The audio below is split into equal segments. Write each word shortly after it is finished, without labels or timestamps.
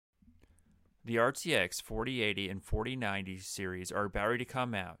The RTX 4080 and 4090 series are about to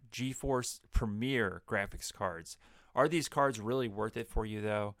come out. GeForce Premier graphics cards. Are these cards really worth it for you,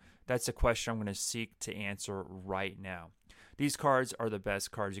 though? That's a question I'm going to seek to answer right now. These cards are the best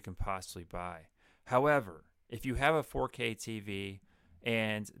cards you can possibly buy. However, if you have a 4K TV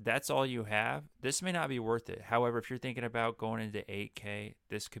and that's all you have, this may not be worth it. However, if you're thinking about going into 8K,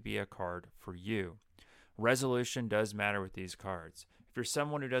 this could be a card for you. Resolution does matter with these cards. If you're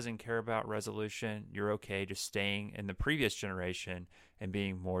someone who doesn't care about resolution, you're okay just staying in the previous generation and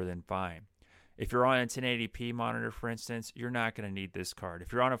being more than fine. If you're on a 1080p monitor, for instance, you're not going to need this card.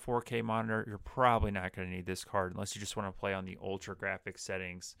 If you're on a 4K monitor, you're probably not going to need this card unless you just want to play on the ultra graphic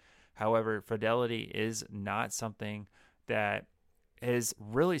settings. However, fidelity is not something that is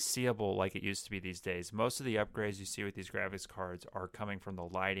really seeable like it used to be these days. Most of the upgrades you see with these graphics cards are coming from the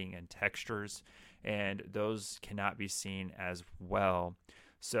lighting and textures, and those cannot be seen as well.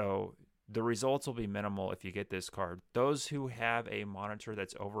 So the results will be minimal if you get this card. Those who have a monitor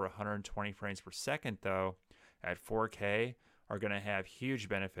that's over 120 frames per second, though, at 4K, are going to have huge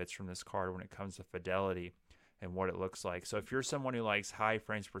benefits from this card when it comes to fidelity and what it looks like. So if you're someone who likes high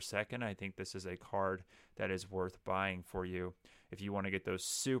frames per second, I think this is a card that is worth buying for you if you want to get those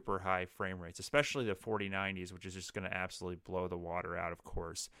super high frame rates, especially the 4090s, which is just going to absolutely blow the water out, of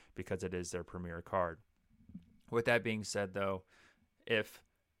course, because it is their premier card. With that being said, though, if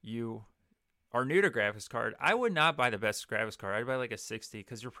you are new to graphics card, I would not buy the best graphics card. I'd buy like a 60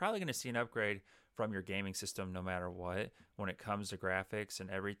 because you're probably going to see an upgrade from your gaming system no matter what when it comes to graphics and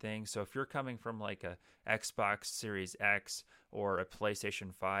everything. So if you're coming from like a Xbox Series X or a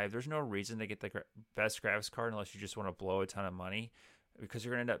PlayStation 5, there's no reason to get the best graphics card unless you just want to blow a ton of money, because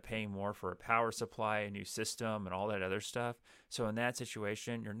you're going to end up paying more for a power supply, a new system, and all that other stuff. So in that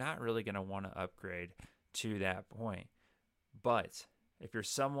situation, you're not really going to want to upgrade to that point. But if you're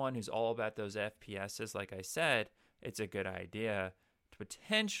someone who's all about those FPSs, like I said, it's a good idea to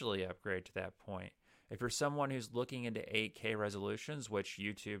potentially upgrade to that point. If you're someone who's looking into 8K resolutions, which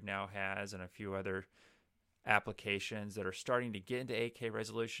YouTube now has and a few other applications that are starting to get into 8K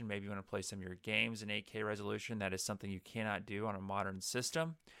resolution, maybe you want to play some of your games in 8K resolution, that is something you cannot do on a modern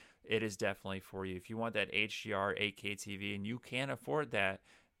system. It is definitely for you. If you want that HDR 8K TV and you can't afford that,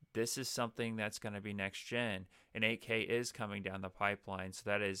 this is something that's going to be next gen, and 8K is coming down the pipeline. So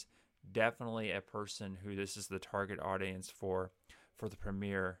that is definitely a person who this is the target audience for the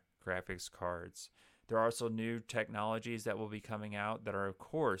premier graphics cards. There are also new technologies that will be coming out that are, of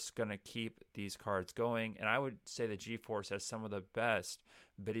course, going to keep these cards going. And I would say that GeForce has some of the best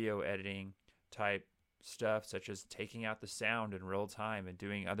video editing type stuff, such as taking out the sound in real time and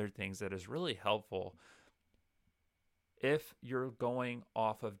doing other things that is really helpful. If you're going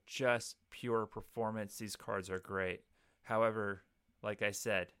off of just pure performance, these cards are great. However, like I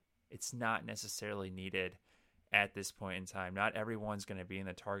said, it's not necessarily needed at this point in time. Not everyone's going to be in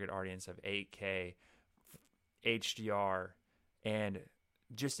the target audience of 8K, HDR, and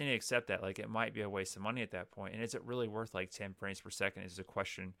just need to accept that. Like, it might be a waste of money at that point. And is it really worth like 10 frames per second is a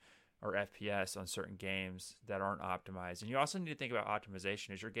question, or FPS on certain games that aren't optimized. And you also need to think about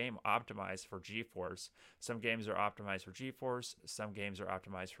optimization. Is your game optimized for GeForce? Some games are optimized for GeForce. Some games are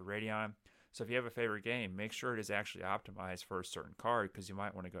optimized for Radeon. So if you have a favorite game, make sure it is actually optimized for a certain card, because you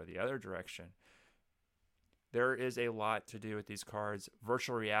might want to go the other direction. There is a lot to do with these cards.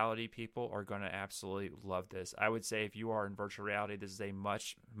 Virtual reality people are going to absolutely love this. I would say if you are in virtual reality, this is a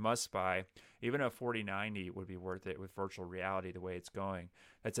must buy. Even a 4090 would be worth it with virtual reality the way it's going.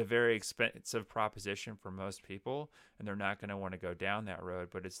 That's a very expensive proposition for most people, and they're not going to want to go down that road,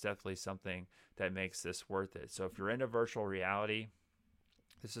 but it's definitely something that makes this worth it. So if you're into virtual reality,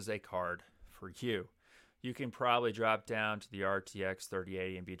 this is a card for you. You can probably drop down to the RTX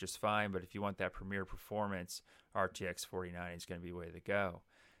 3080 and be just fine, but if you want that premier performance, RTX 4090 is going to be the way to go.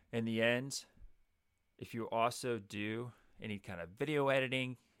 In the end, if you also do any kind of video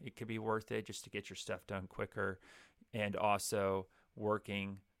editing, it could be worth it just to get your stuff done quicker, and also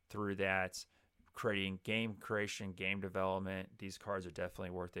working through that, creating game creation, game development. These cards are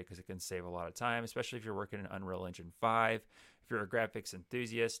definitely worth it because it can save a lot of time, especially if you're working in Unreal Engine 5. If you're a graphics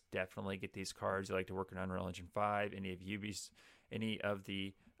enthusiast, definitely get these cards. You like to work in Unreal Engine 5, any of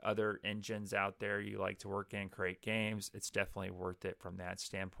the other engines out there you like to work in, create games, it's definitely worth it from that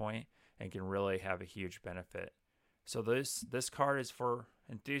standpoint and can really have a huge benefit. So this card is for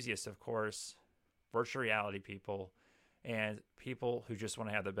enthusiasts, of course, virtual reality people, and people who just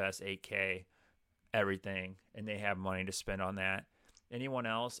want to have the best 8K everything, and they have money to spend on that. Anyone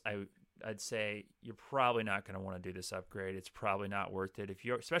else, I'd say you're probably not going to want to do this upgrade. It's probably not worth it,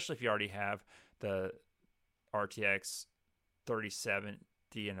 especially if you already have the RTX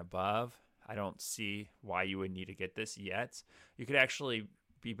 3070 and above. I don't see why you would need to get this yet. You could actually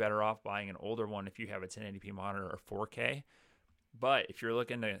be better off buying an older one if you have a 1080p monitor or 4K. But if you're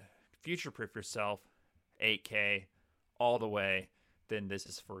looking to future-proof yourself, 8K all the way, then this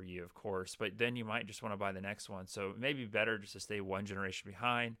is for you, of course. But then you might just want to buy the next one. So it may be better just to stay one generation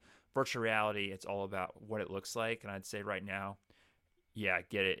behind. Virtual reality, it's all about what it looks like. And I'd say right now, yeah,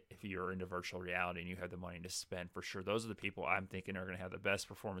 get it if you're into virtual reality and you have the money to spend for sure. Those are the people I'm thinking are going to have the best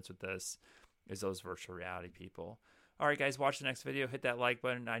performance with this, is those virtual reality people. All right, guys, watch the next video. Hit that like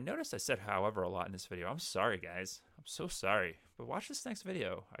button. I noticed I said however a lot in this video. I'm sorry, guys. I'm so sorry. But watch this next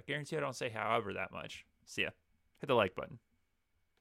video. I guarantee I don't say however that much. See ya. Hit the like button.